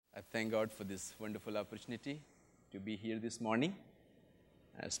I thank God for this wonderful opportunity to be here this morning.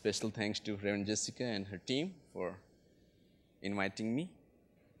 Special thanks to Reverend Jessica and her team for inviting me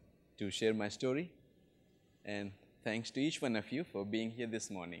to share my story. And thanks to each one of you for being here this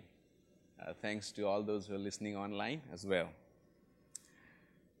morning. Thanks to all those who are listening online as well.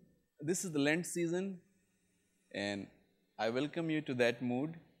 This is the Lent season, and I welcome you to that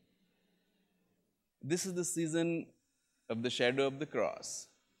mood. This is the season of the shadow of the cross.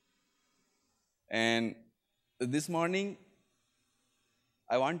 And this morning,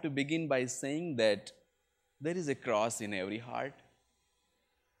 I want to begin by saying that there is a cross in every heart.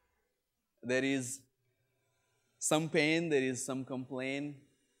 There is some pain, there is some complaint,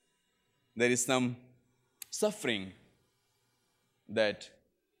 there is some suffering that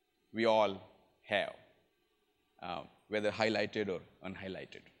we all have, whether highlighted or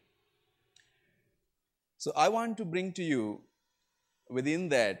unhighlighted. So I want to bring to you within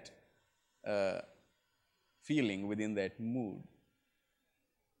that feeling, within that mood,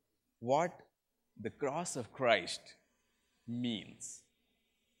 what the cross of Christ means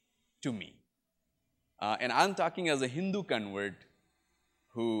to me. And I'm talking as a Hindu convert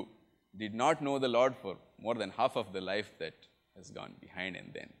who did not know the Lord for more than half of the life that has gone behind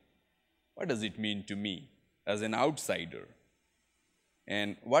and then. What does it mean to me as an outsider?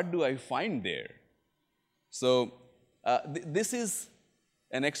 And what do I find there? So this is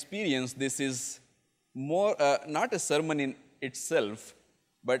an experience, this is more, not a sermon in itself,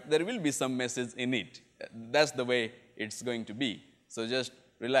 but there will be some message in it. That's the way it's going to be. So just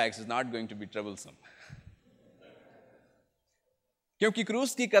relax, it's not going to be troublesome. क्योंकि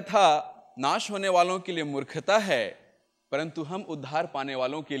क्रूस की कथा नाश होने वालों के लिए मूर्खता है, परंतु हम उद्धार पाने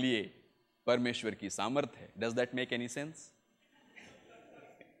वालों के लिए परमेश्वर की सामर्थ है. Does that make any sense?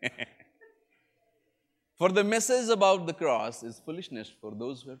 For the message about the cross is foolishness for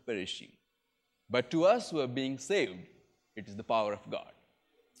those who are perishing. But to us who are being saved, it is the power of God.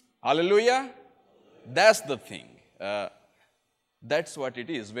 Hallelujah! That's the thing. That's what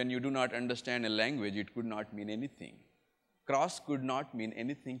it is. When you do not understand a language, it could not mean anything. Cross could not mean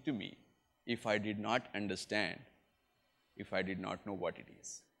anything to me if I did not understand, if I did not know what it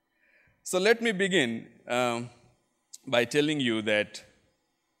is. So let me begin by telling you that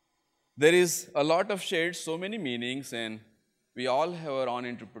there is a lot of shades, so many meanings, and we all have our own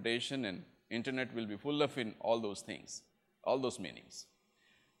interpretation, and internet will be full of all those things, all those meanings.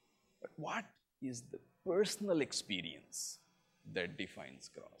 But what is the personal experience that defines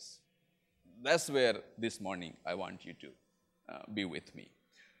cross? That's where this morning I want you to be with me.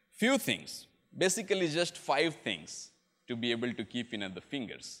 Few things, basically just 5 things to be able to keep in the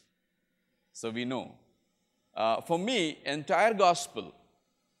fingers. So we know. For me, entire gospel,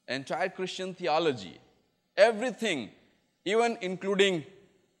 entire Christian theology, everything, even including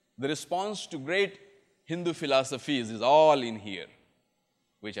the response to great Hindu philosophies, is all in here,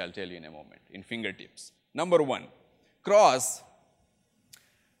 which I'll tell you in a moment, in fingertips. Number 1, cross.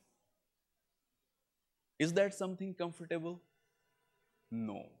 Is that something comfortable?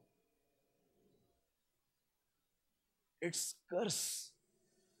 No. It's curse.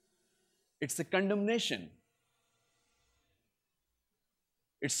 It's a condemnation.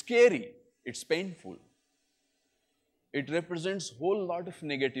 It's scary. It's painful. It represents a whole lot of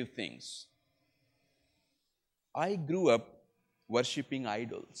negative things. I grew up worshipping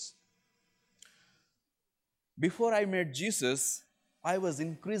idols. Before I met Jesus, I was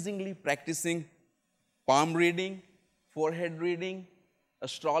increasingly practicing palm reading, forehead reading,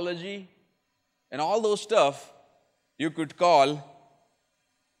 astrology, and all those stuff you could call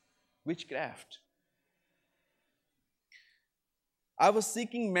witchcraft. I was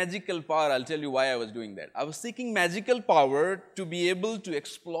seeking magical power. I'll tell you why I was doing that. I was seeking magical power to be able to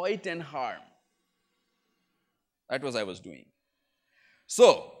exploit and harm. That was what I was doing.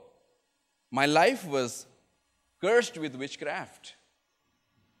 So, my life was cursed with witchcraft.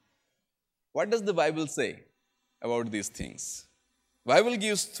 What does the Bible say about these things? The Bible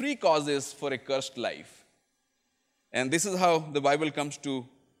gives 3 causes for a cursed life. And this is how the Bible comes to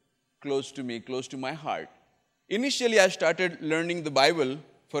close to me, close to my heart. Initially, I started learning the Bible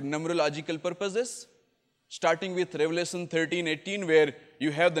for numerological purposes, starting with Revelation 13:18, where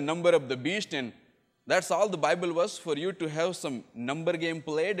you have the number of the beast, and that's all the Bible was, for you to have some number game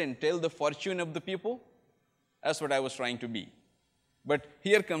played and tell the fortune of the people. That's what I was trying to be. But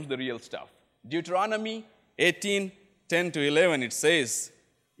here comes the real stuff. Deuteronomy 18:10-11, it says,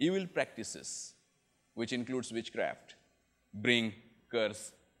 evil practices, which includes witchcraft, bring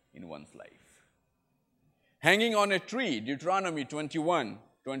curse in one's life. Hanging on a tree, Deuteronomy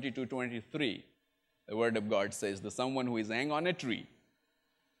 21:20-23, the word of God says that someone who is hanging on a tree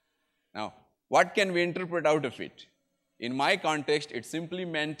What can we interpret out of it? In my context, it simply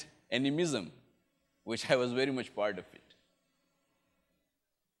meant animism, which I was very much part of it.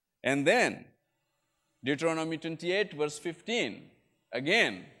 And then, Deuteronomy 28, verse 15,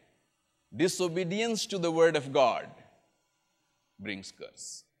 again, disobedience to the word of God brings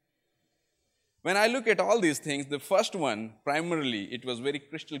curse. When I look at all these things, the first one, primarily, it was very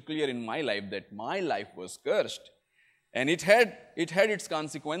crystal clear in my life that my life was cursed. And it had its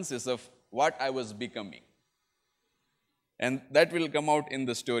consequences of what I was becoming. And that will come out in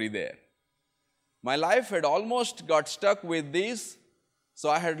the story there. My life had almost got stuck with these, so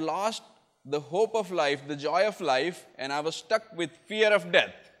I had lost the hope of life, the joy of life, and I was stuck with fear of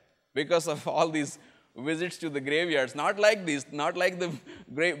death because of all these visits to the graveyards. Not like this, not like the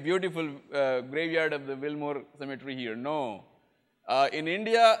great, beautiful graveyard of the Wilmore Cemetery here. No. In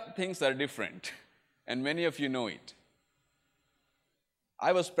India, things are different, and many of you know it.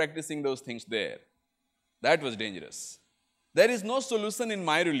 I was practicing those things there. That was dangerous. There is no solution in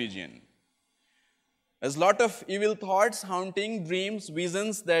my religion. There's a lot of evil thoughts, haunting, dreams,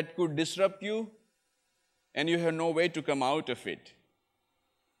 visions that could disrupt you, and you have no way to come out of it.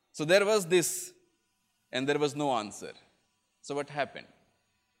 So there was this, and there was no answer. So what happened?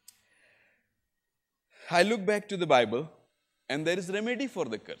 I look back to the Bible, and there is remedy for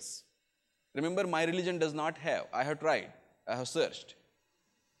the curse. Remember, my religion does not have. I have tried. I have searched.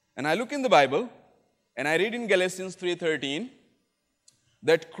 And I look in the Bible, and I read in Galatians 3:13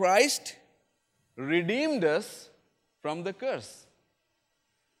 that Christ redeemed us from the curse.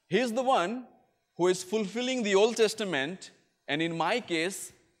 He is the one who is fulfilling the Old Testament, and in my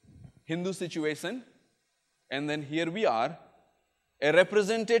case, Hindu situation, and then here we are, a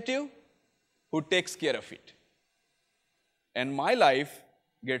representative who takes care of it. And my life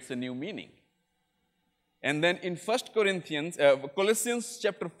gets a new meaning. And then in Colossians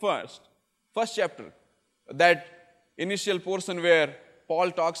chapter first chapter, that initial portion where Paul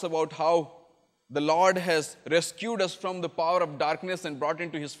talks about how the Lord has rescued us from the power of darkness and brought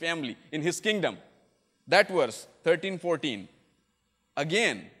into his family, in his kingdom. That verse, 13-14,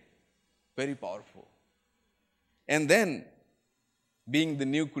 again, very powerful. And then, being the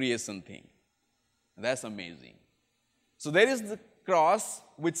new creation thing. That's amazing. So there is the cross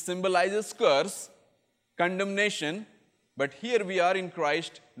which symbolizes curse, condemnation, but here we are in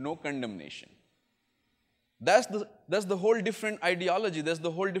Christ, no condemnation. That's the whole different ideology, that's the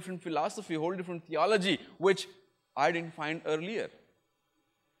whole different philosophy, whole different theology, which I didn't find earlier.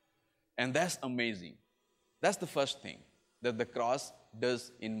 And that's amazing. That's the first thing that the cross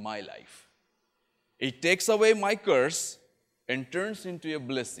does in my life. It takes away my curse and turns into a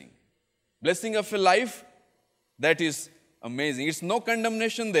blessing. Blessing of a life that is amazing. It's no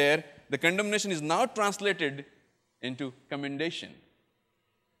condemnation there. The condemnation is now translated into commendation.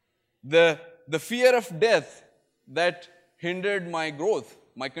 The fear of death that hindered my growth,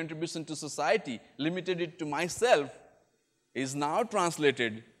 my contribution to society, limited it to myself, is now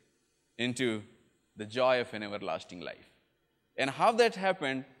translated into the joy of an everlasting life. And how that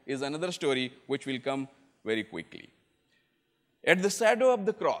happened is another story which will come very quickly. At the shadow of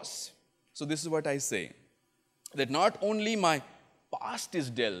the cross, so this is what I say, that not only my past is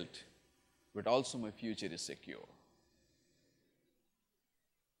dealt, but also my future is secure.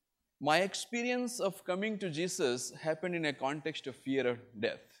 My experience of coming to Jesus happened in a context of fear of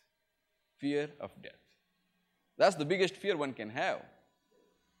death. Fear of death. That's the biggest fear one can have.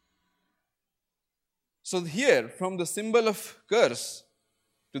 So here, from the symbol of curse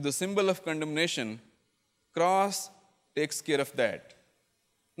to the symbol of condemnation, cross takes care of that.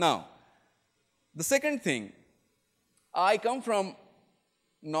 Now, the second thing, I come from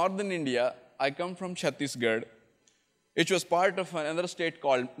northern India, I come from Chhattisgarh, which was part of another state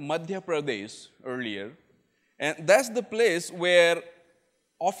called Madhya Pradesh earlier. And that's the place where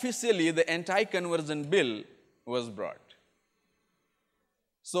officially the anti-conversion bill was brought.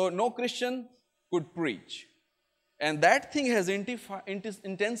 So no Christian could preach. And that thing has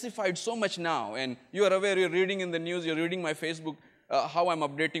intensified so much now. And you are aware, you're reading in the news, you're reading my Facebook, how I'm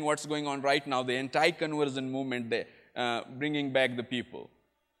updating what's going on right now, the anti-conversion movement, bringing back the people.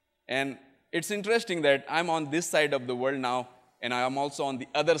 And it's interesting that I'm on this side of the world now, and I am also on the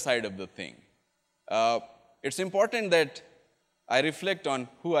other side of the thing. It's important that I reflect on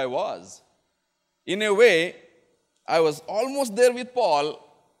who I was. In a way, I was almost there with Paul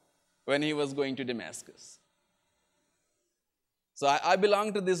when he was going to Damascus. So I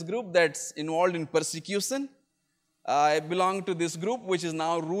belong to this group that's involved in persecution. I belong to this group which is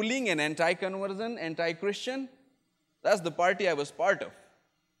now ruling and anti-conversion, anti-Christian. That's the party I was part of.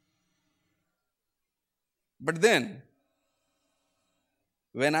 But then,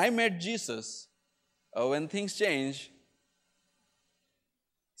 when I met Jesus, when things changed,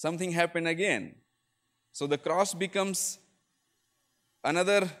 something happened again. So the cross becomes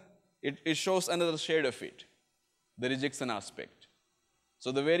another, it shows another shade of it, the rejection aspect.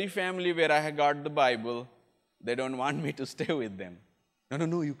 So the very family where I had got the Bible, they don't want me to stay with them.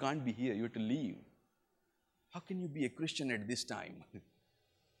 No, you can't be here, you have to leave. How can you be a Christian at this time?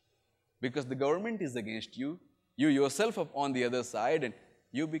 Because the government is against you, you yourself are on the other side, and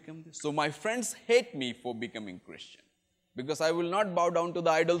you become this. So my friends hate me for becoming Christian, because I will not bow down to the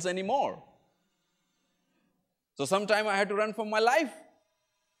idols anymore. So sometime I had to run for my life.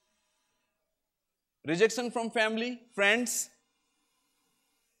 Rejection from family, friends,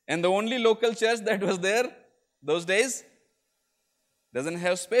 and the only local church that was there those days doesn't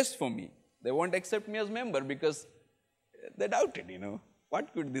have space for me. They won't accept me as member because they doubted,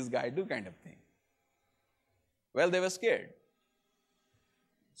 what could this guy do kind of thing. Well, they were scared.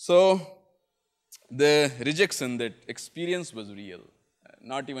 So the rejection, that experience was real.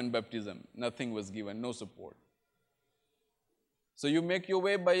 Not even baptism, nothing was given, no support. So you make your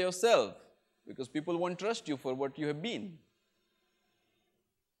way by yourself because people won't trust you for what you have been.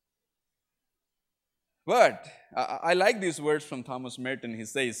 But I like these words from Thomas Merton. He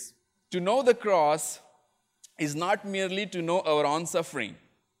says, to know the cross is not merely to know our own suffering,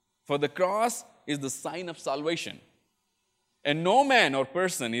 for the cross is the sign of salvation. And no man or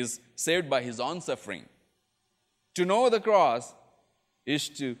person is saved by his own suffering. To know the cross is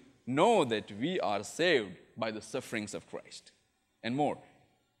to know that we are saved by the sufferings of Christ and more.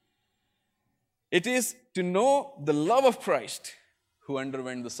 It is to know the love of Christ who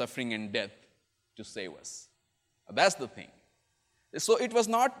underwent the suffering and death to save us. That's the thing. So it was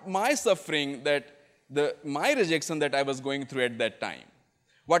not my suffering, my rejection that I was going through at that time.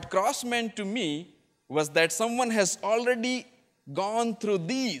 What cross meant to me was that someone has already gone through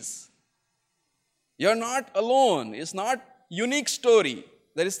these. You're not alone. It's not unique story.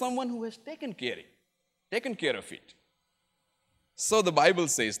 There is someone who has taken care of it. So the Bible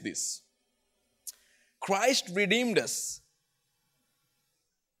says this. Christ redeemed us.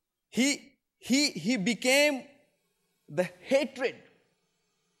 He became the hatred.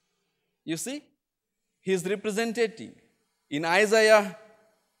 You see, he is representing. In Isaiah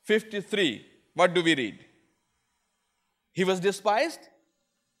 53, what do we read? He was despised.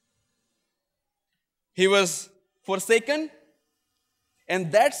 He was forsaken.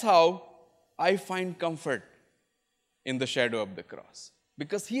 And that's how I find comfort in the shadow of the cross.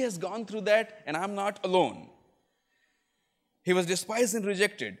 Because he has gone through that and I'm not alone. He was despised and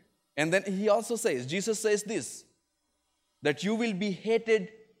rejected. And then he also says, Jesus says this, that you will be hated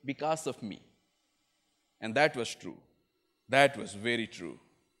because of me. And that was true. That was very true.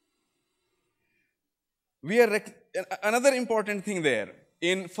 Another important thing there,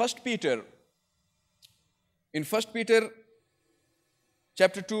 in 1 Peter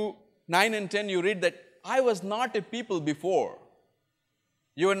chapter 2, 9 and 10, you read that I was not a people before.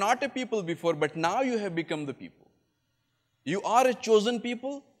 You were not a people before, but now you have become the people. You are a chosen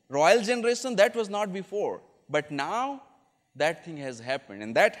people, royal generation, that was not before. But now, that thing has happened.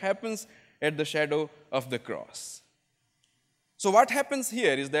 And that happens at the shadow of the cross. So what happens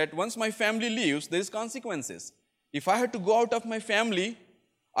here is that once my family leaves, there is consequences. If I had to go out of my family,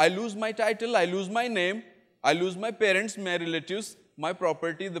 I lose my title, I lose my name, I lose my parents, my relatives, my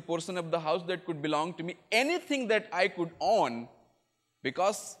property, the portion of the house that could belong to me, anything that I could own,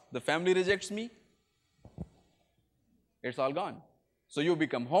 because the family rejects me, it's all gone. So you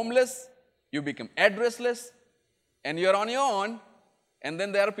become homeless, you become addressless, and you're on your own, and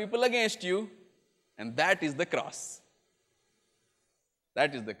then there are people against you, and that is the cross.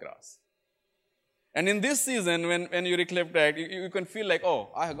 That is the cross. And in this season, when you reflect back, you can feel like, oh,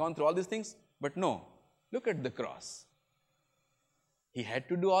 I have gone through all these things. But no, look at the cross. He had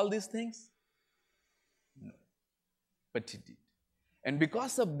to do all these things? No. But he did. And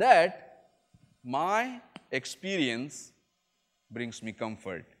because of that, my experience brings me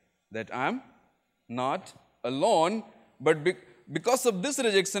comfort that I'm not alone, but because of this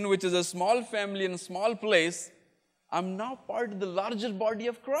rejection, which is a small family in a small place, I'm now part of the larger body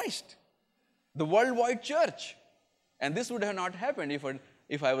of Christ, the worldwide church. And this would have not happened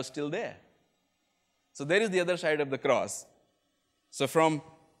if I was still there. So there is the other side of the cross. So from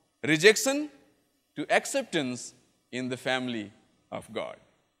rejection to acceptance in the family of God.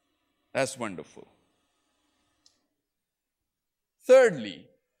 That's wonderful. Thirdly,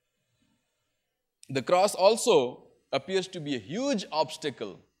 the cross also appears to be a huge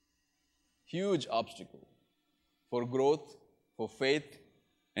obstacle for growth, for faith,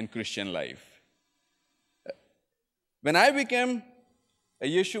 and Christian life. When I became a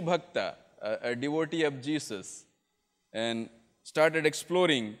Yeshu Bhakta, a devotee of Jesus, and started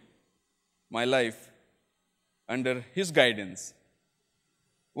exploring my life under his guidance.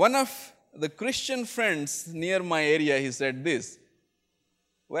 One of the Christian friends near my area, he said this,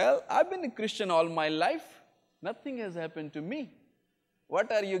 "Well, I've been a Christian all my life. Nothing has happened to me.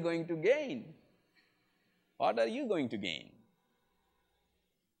 What are you going to gain? What are you going to gain?"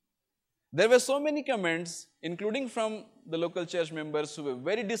 There were so many comments, including from the local church members, who were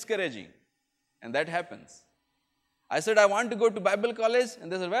very discouraging, and that happens. I said, "I want to go to Bible college,"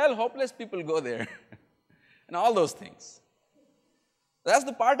 and they said, "Well, hopeless people go there," and all those things. That's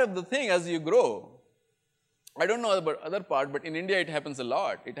the part of the thing as you grow. I don't know about other part, but in India it happens a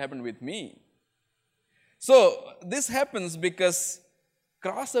lot. It happened with me. So this happens because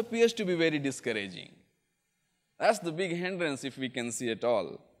cross appears to be very discouraging. That's the big hindrance, if we can see at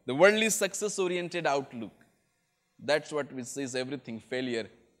all. The worldly success-oriented outlook. That's what we sees everything failure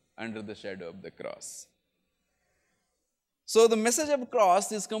under the shadow of the cross. So the message of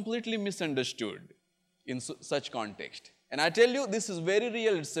cross is completely misunderstood in such context. And I tell you, this is very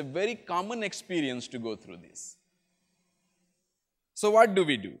real. It's a very common experience to go through this. So what do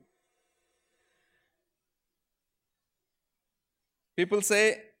we do? People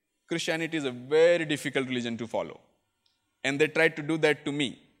say Christianity is a very difficult religion to follow. And they tried to do that to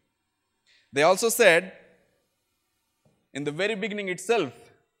me. They also said, in the very beginning itself,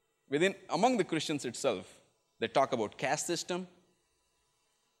 among the Christians itself, they talk about caste system,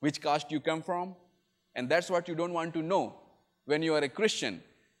 which caste you come from, and that's what you don't want to know when you are a Christian.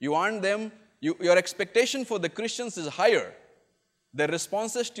 You want them, your expectation for the Christians is higher. Their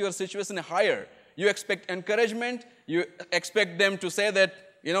responses to your situation are higher. You expect encouragement. You expect them to say that,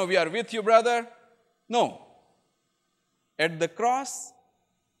 we are with you, brother. No. At the cross,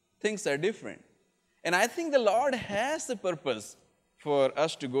 things are different. And I think the Lord has a purpose for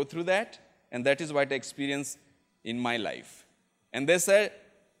us to go through that, and that is what I experienced in my life. And they said,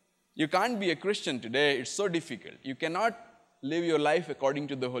 you can't be a Christian today. It's so difficult. You cannot live your life according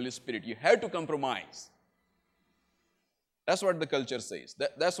to the Holy Spirit. You have to compromise. That's what the culture says.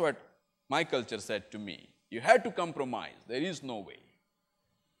 That's what my culture said to me. You have to compromise. There is no way.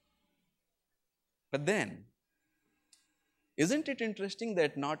 But then, isn't it interesting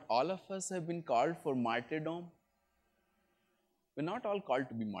that not all of us have been called for martyrdom? We're not all called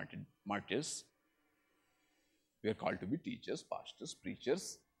to be martyrs. We are called to be teachers, pastors,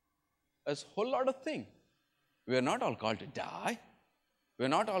 preachers, a whole lot of things. We are not all called to die. We are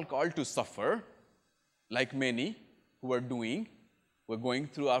not all called to suffer like many who are doing. We're going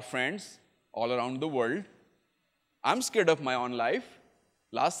through our friends all around the world. I'm scared of my own life.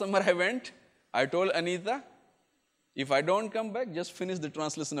 Last summer I told Anita, if I don't come back, just finish the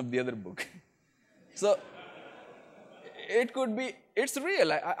translation of the other book. So, it could be, it's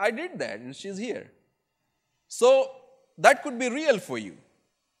real. I did that and she's here. So, that could be real for you.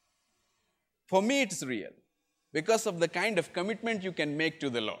 For me, it's real because of the kind of commitment you can make to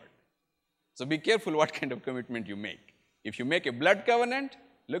the Lord. So, be careful what kind of commitment you make. If you make a blood covenant,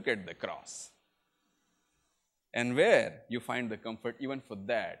 look at the cross. And where you find the comfort even for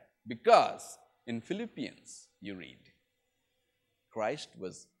that, because in Philippians you read, Christ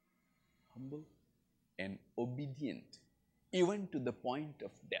was humble and obedient even to the point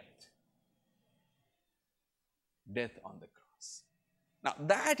of death. Death on the cross. Now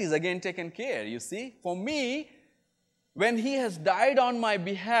that is again taken care, you see. For me, when he has died on my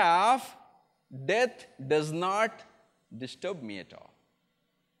behalf, death does not disturb me at all.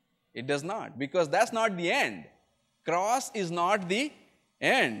 It does not, because that's not the end. Cross is not the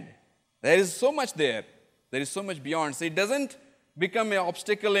end. There is so much there. There is so much beyond. So it doesn't become an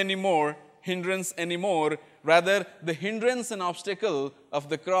obstacle anymore, hindrance anymore. Rather, the hindrance and obstacle of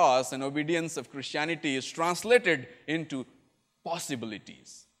the cross and obedience of Christianity is translated into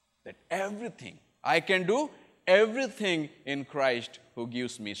possibilities. That everything, I can do everything in Christ who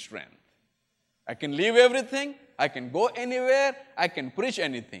gives me strength. I can leave everything. I can go anywhere. I can preach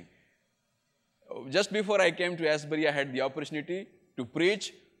anything. Just before I came to Asbury, I had the opportunity to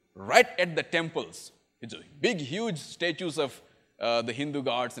preach right at the temples. It's a big, huge statues of the Hindu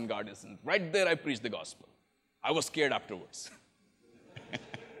gods and goddesses. And right there I preached the gospel. I was scared afterwards.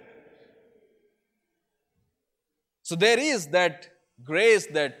 So there is that grace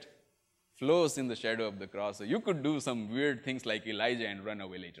that flows in the shadow of the cross. So you could do some weird things like Elijah and run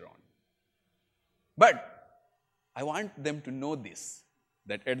away later on. But I want them to know this,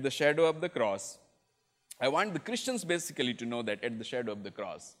 that at the shadow of the cross, I want the Christians basically to know that at the shadow of the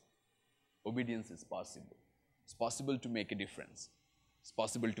cross, obedience is possible. It's possible to make a difference. It's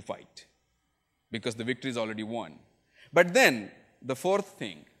possible to fight because the victory is already won. But then, the fourth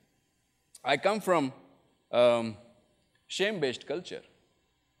thing, I come from shame-based culture.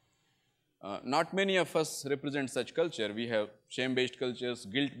 Not many of us represent such culture. We have shame-based cultures,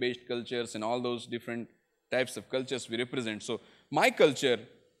 guilt-based cultures, and all those different types of cultures we represent. So my culture,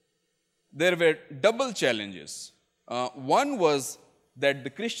 there were double challenges. One was that the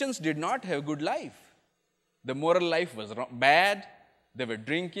Christians did not have good life. The moral life was bad. They were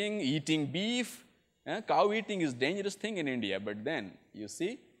drinking, eating beef. Cow eating is a dangerous thing in India, but then, you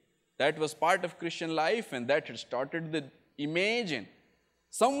see, that was part of Christian life, and that had started the image. And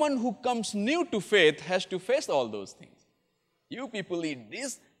someone who comes new to faith has to face all those things. You people eat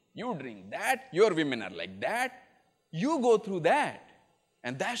this, you drink that, your women are like that. You go through that.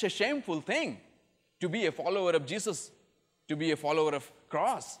 And that's a shameful thing to be a follower of Jesus, to be a follower of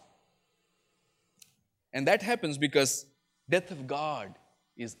cross. And that happens because death of God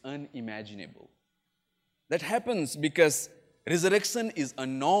is unimaginable. That happens because resurrection is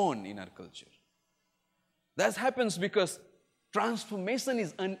unknown in our culture. That happens because transformation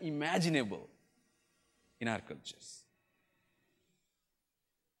is unimaginable in our cultures.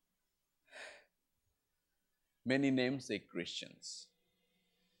 Many namesake Christians,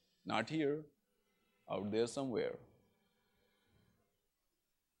 not here, out there somewhere,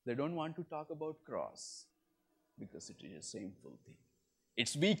 they don't want to talk about cross because it is a shameful thing.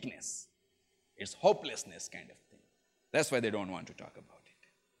 It's weakness. It's hopelessness kind of thing. That's why they don't want to talk about it.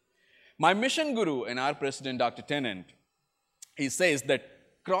 My mission guru and our president, Dr. Tennant, he says that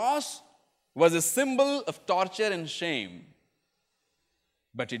cross was a symbol of torture and shame,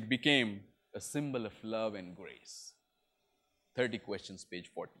 but it became a symbol of love and grace. 30 questions, page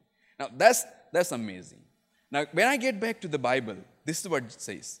 40. Now, that's amazing. Now, when I get back to the Bible, this is what it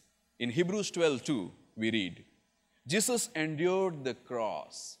says. In Hebrews 12:2, we read, Jesus endured the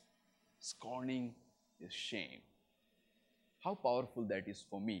cross, scorning his shame. How powerful that is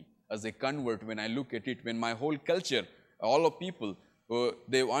for me as a convert when I look at it, when my whole culture, all of people,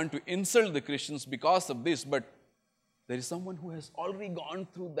 they want to insult the Christians because of this, but there is someone who has already gone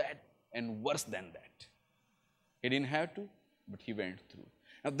through that and worse than that. He didn't have to, but he went through.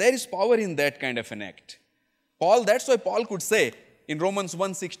 Now, there is power in that kind of an act. That's why Paul could say in Romans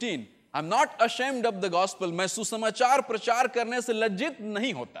 1:16, I'm not ashamed of the gospel. मैं सुसमाचार प्रचार करने से लज्जित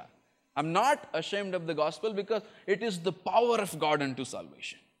नहीं होता. I'm not ashamed of the gospel because it is the power of God unto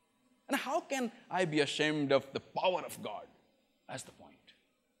salvation. And how can I be ashamed of the power of God? That's the point.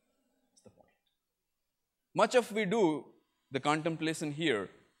 That's the point. Much of we do, the contemplation here,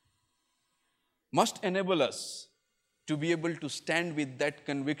 must enable us to be able to stand with that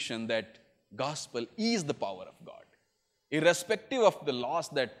conviction that gospel is the power of God, irrespective of the loss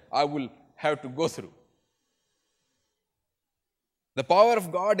that I will have to go through. The power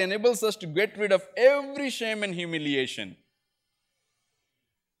of God enables us to get rid of every shame and humiliation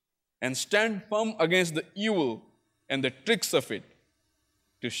and stand firm against the evil and the tricks of it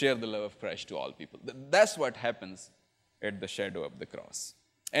to share the love of Christ to all people. That's what happens at the shadow of the cross.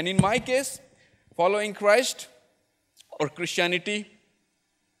 And in my case, following Christ or Christianity,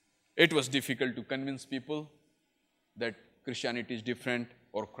 it was difficult to convince people that Christianity is different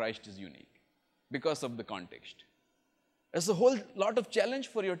or Christ is unique because of the context. There's a whole lot of challenge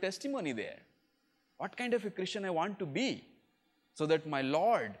for your testimony there. What kind of a Christian I want to be so that my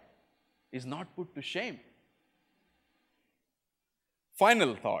Lord is not put to shame.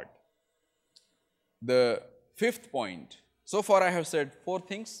 Final thought, the fifth point. So far I have said 4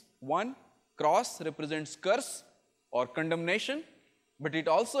 things. 1, cross represents curse or condemnation, but it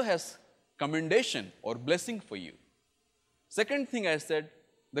also has commendation or blessing for you. Second thing I said,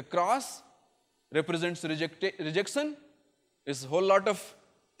 the cross represents rejection. It's a whole lot of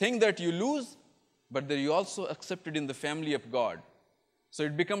thing that you lose, but that you also accepted in the family of God. So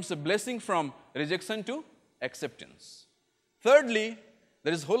it becomes a blessing from rejection to acceptance. Thirdly,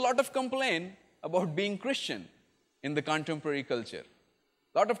 there is a whole lot of complaint about being Christian in the contemporary culture.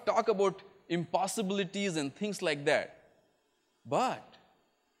 A lot of talk about impossibilities and things like that. But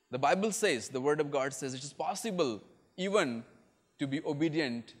the Bible says, the Word of God says, it is possible even to be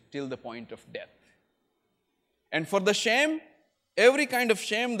obedient till the point of death. And for the shame, every kind of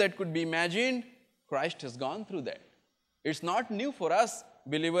shame that could be imagined, Christ has gone through that. It's not new for us,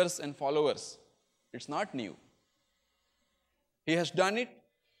 believers and followers. It's not new. He has done it,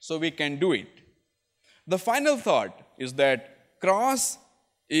 so we can do it. The final thought is that cross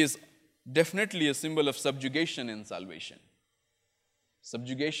is definitely a symbol of subjugation and salvation.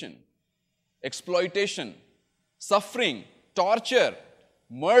 Subjugation, exploitation, suffering, torture,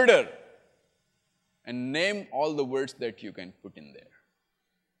 murder, and name all the words that you can put in there.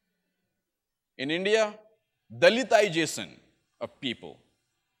 In India, Dalitization of people,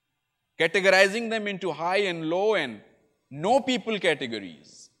 categorizing them into high and low and no people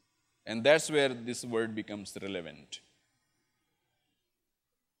categories. And that's where this word becomes relevant.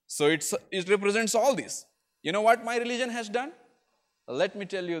 So it represents all this. You know what my religion has done? Let me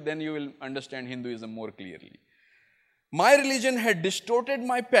tell you, then you will understand Hinduism more clearly. My religion had distorted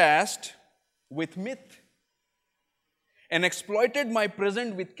my past with myth and exploited my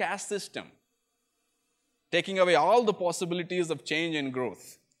present with caste system, taking away all the possibilities of change and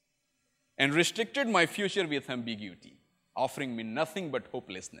growth, and restricted my future with ambiguity, offering me nothing but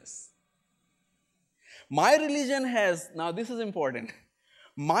hopelessness. My religion has, now this is important,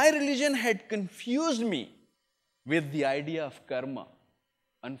 my religion had confused me with the idea of karma.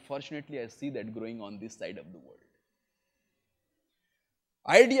 Unfortunately, I see that growing on this side of the world.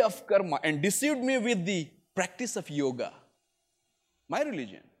 Idea of karma, and deceived me with the practice of yoga, my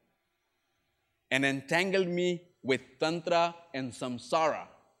religion, and entangled me with tantra and samsara,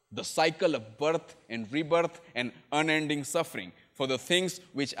 the cycle of birth and rebirth and unending suffering for the things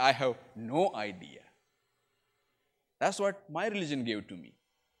which I have no idea. That's what my religion gave to me,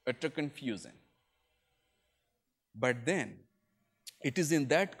 utter confusion. But then, it is in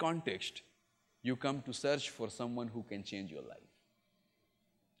that context you come to search for someone who can change your life.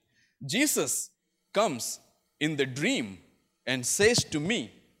 Jesus comes in the dream and says to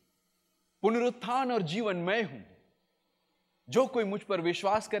me, पुनरुत्थान और जीवन मैं हूं, जो कोई मुझ पर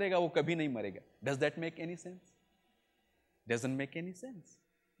विश्वास करेगा वो कभी नहीं मरेगा. Does that make any sense? Doesn't make any sense.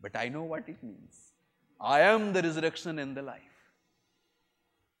 But I know what it means. I am the resurrection and the life.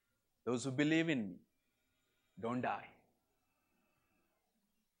 Those who believe in me don't die.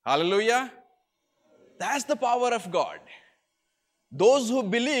 Hallelujah. That's the power of God. Those who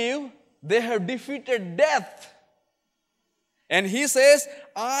believe, they have defeated death. And he says,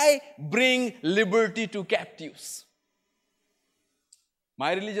 I bring liberty to captives.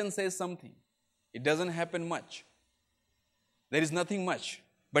 My religion says something. It doesn't happen much. There is nothing much.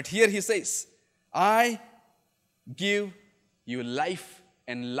 But here he says, I give you life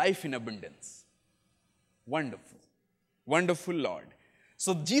and life in abundance. Wonderful. Wonderful Lord.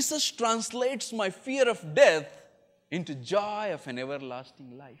 So Jesus translates my fear of death into joy of an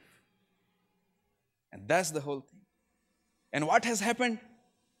everlasting life. And that's the whole thing. And what has happened?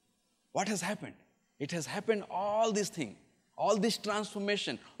 What has happened? It has happened, all these things, all this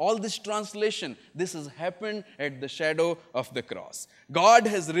transformation, all this translation, this has happened at the shadow of the cross. God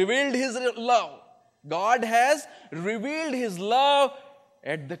has revealed His love. God has revealed His love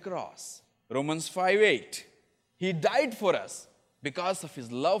at the cross. Romans 5:8. He died for us because of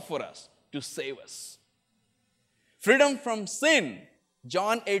His love for us to save us. Freedom from sin,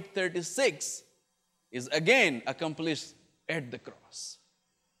 John 8:36, is again accomplished at the cross.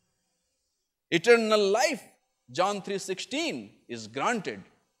 Eternal life, John 3:16, is granted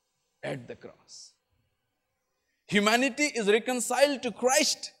at the cross. Humanity is reconciled to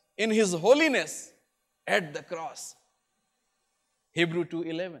Christ in His holiness at the cross. Hebrews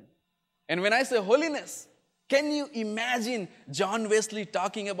 2:11. And when I say holiness, can you imagine John Wesley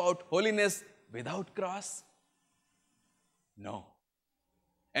talking about holiness without cross? No.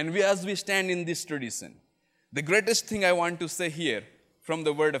 And as we stand in this tradition, the greatest thing I want to say here from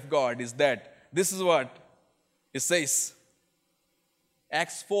the Word of God is that this is what it says.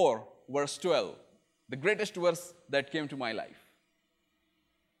 Acts 4, verse 12, the greatest verse that came to my life.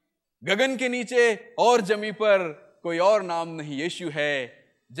 गगन के नीचे और जमी पर कोई और नाम नहीं, यीशु है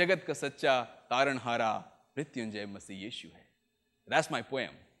जगत का सच्चा तारणहारा, मृत्युंजय मसीह यीशु है. That's my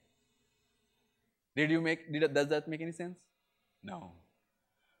poem. Does that make any sense? No.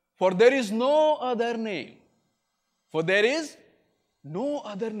 For there is no other name. For there is no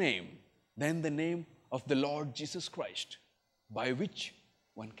other name than the name of the Lord Jesus Christ, by which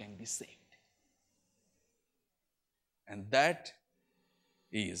one can be saved. And that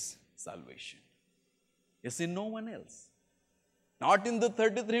is salvation. It's in no one else. Not in the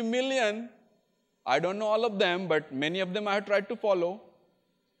 33 million. I don't know all of them, but many of them I have tried to follow.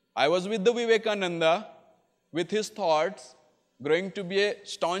 I was with the Vivekananda, with his thoughts, growing to be a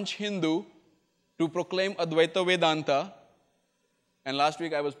staunch Hindu, to proclaim Advaita Vedanta. And last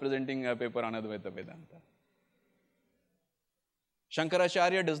week I was presenting a paper on Advaita Vedanta.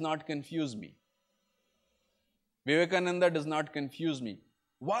 Shankaracharya does not confuse me. Vivekananda does not confuse me.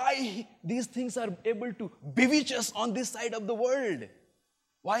 Why these things are able to bewitch us on this side of the world?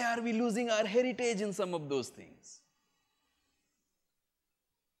 Why are we losing our heritage in some of those things?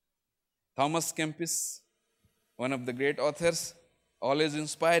 Thomas Kempis, one of the great authors, always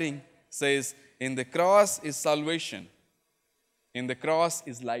inspiring, says, in the cross is salvation. In the cross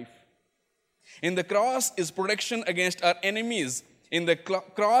is life. In the cross is protection against our enemies. In the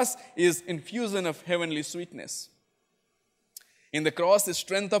cross is infusion of heavenly sweetness. In the cross is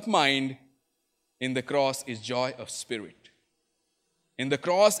strength of mind. In the cross is joy of spirit. In the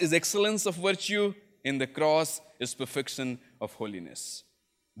cross is excellence of virtue. In the cross is perfection of holiness.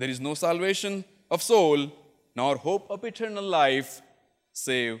 There is no salvation of soul, nor hope of eternal life,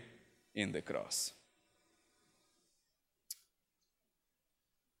 save in the cross.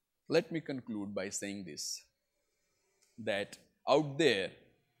 Let me conclude by saying this, that out there,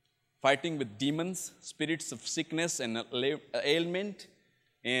 fighting with demons, spirits of sickness and ailment,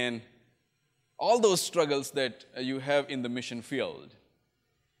 and all those struggles that you have in the mission field.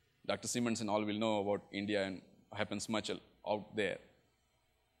 Dr. Simmons and all will know about India and happens much out there.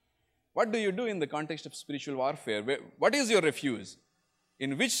 What do you do in the context of spiritual warfare? What is your refuge?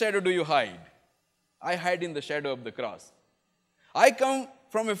 In which shadow do you hide? I hide in the shadow of the cross. I come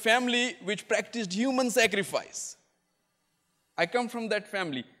from a family which practiced human sacrifice. I come from that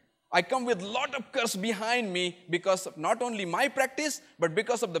family. I come with a lot of curse behind me because of not only my practice, but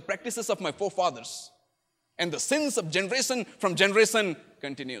because of the practices of my forefathers. And the sins of generation from generation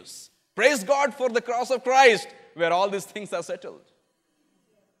continues. Praise God for the cross of Christ, where all these things are settled.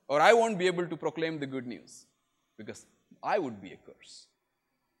 Or I won't be able to proclaim the good news, because I would be a curse.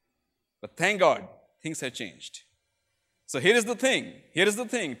 But thank God, things have changed. So here is the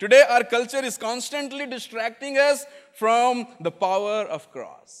thing. Today our culture is constantly distracting us from the power of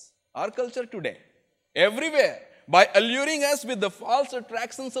cross. Our culture today, everywhere, by alluring us with the false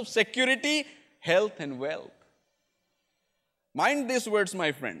attractions of security, health and wealth. Mind these words,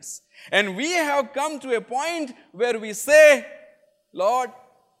 my friends. And we have come to a point where we say, Lord,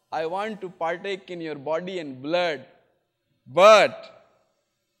 I want to partake in your body and blood, but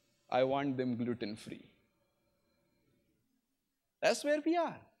I want them gluten-free. That's where we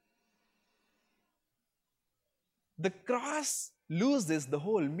are. The cross loses the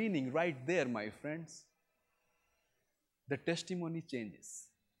whole meaning right there, my friends. The testimony changes.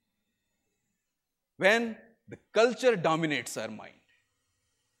 When the culture dominates our mind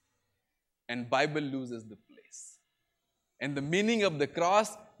and Bible loses the place. And the meaning of the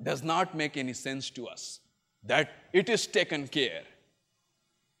cross does not make any sense to us. That it is taken care.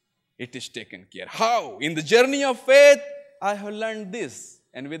 It is taken care. How? In the journey of faith, I have learned this,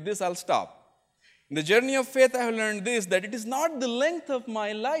 and with this I'll stop. In the journey of faith, I have learned this, that it is not the length of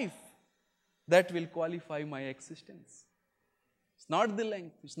my life that will qualify my existence. It's not the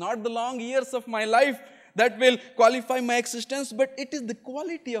length, it's not the long years of my life that will qualify my existence, but it is the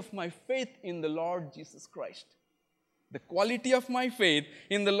quality of my faith in the Lord Jesus Christ. The quality of my faith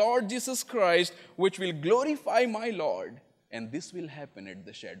in the Lord Jesus Christ, which will glorify my Lord, and this will happen at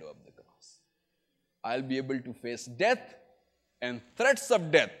the shadow of the cross. I'll be able to face death and threats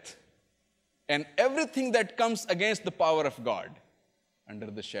of death and everything that comes against the power of God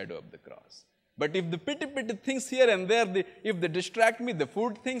under the shadow of the cross. But if the petty things here and there, if they distract me, the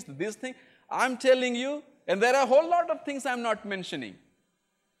food things, this thing, I'm telling you, and there are a whole lot of things I'm not mentioning.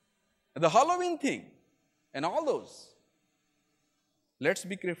 The Halloween thing and all those. Let's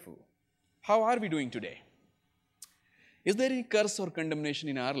be careful. How are we doing today? Is there any curse or condemnation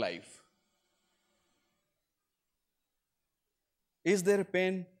in our life? Is there a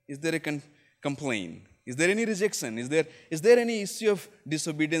pain? Is there a complaint? Is there any rejection? Is there any issue of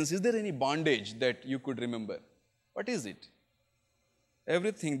disobedience? Is there any bondage that you could remember? What is it?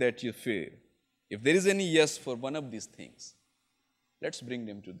 Everything that you fear. If there is any yes for one of these things, let's bring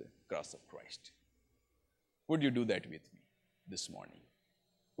them to the cross of Christ. Would you do that with me this morning?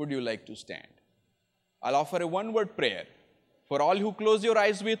 Would you like to stand? I'll offer a one-word prayer for all who close your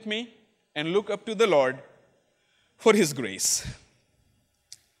eyes with me and look up to the Lord for His grace.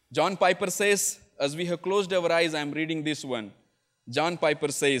 John Piper says, as we have closed our eyes, I'm reading this one. John Piper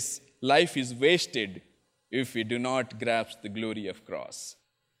says, life is wasted if we do not grasp the glory of cross.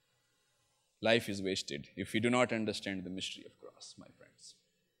 Life is wasted if we do not understand the mystery of cross, my friends.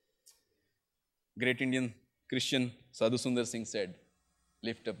 Great Indian Christian Sadhu Sundar Singh said,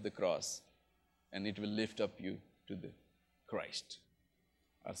 lift up the cross and it will lift up you to the Christ,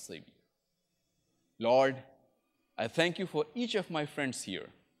 our Savior. Lord, I thank you for each of my friends here,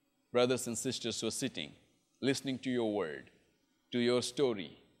 brothers and sisters who are sitting, listening to your word, to your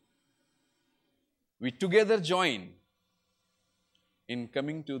story. We together join in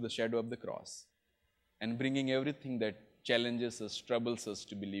coming to the shadow of the cross and bringing everything that challenges us, troubles us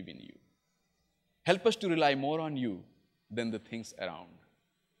to believe in you. Help us to rely more on you than the things around.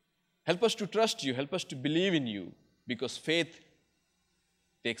 Help us to trust you, help us to believe in you, because faith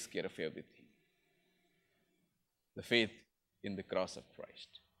takes care of everything. The faith in the cross of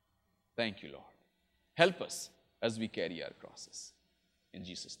Christ. Thank you, Lord. Help us as we carry our crosses. In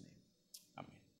Jesus' name.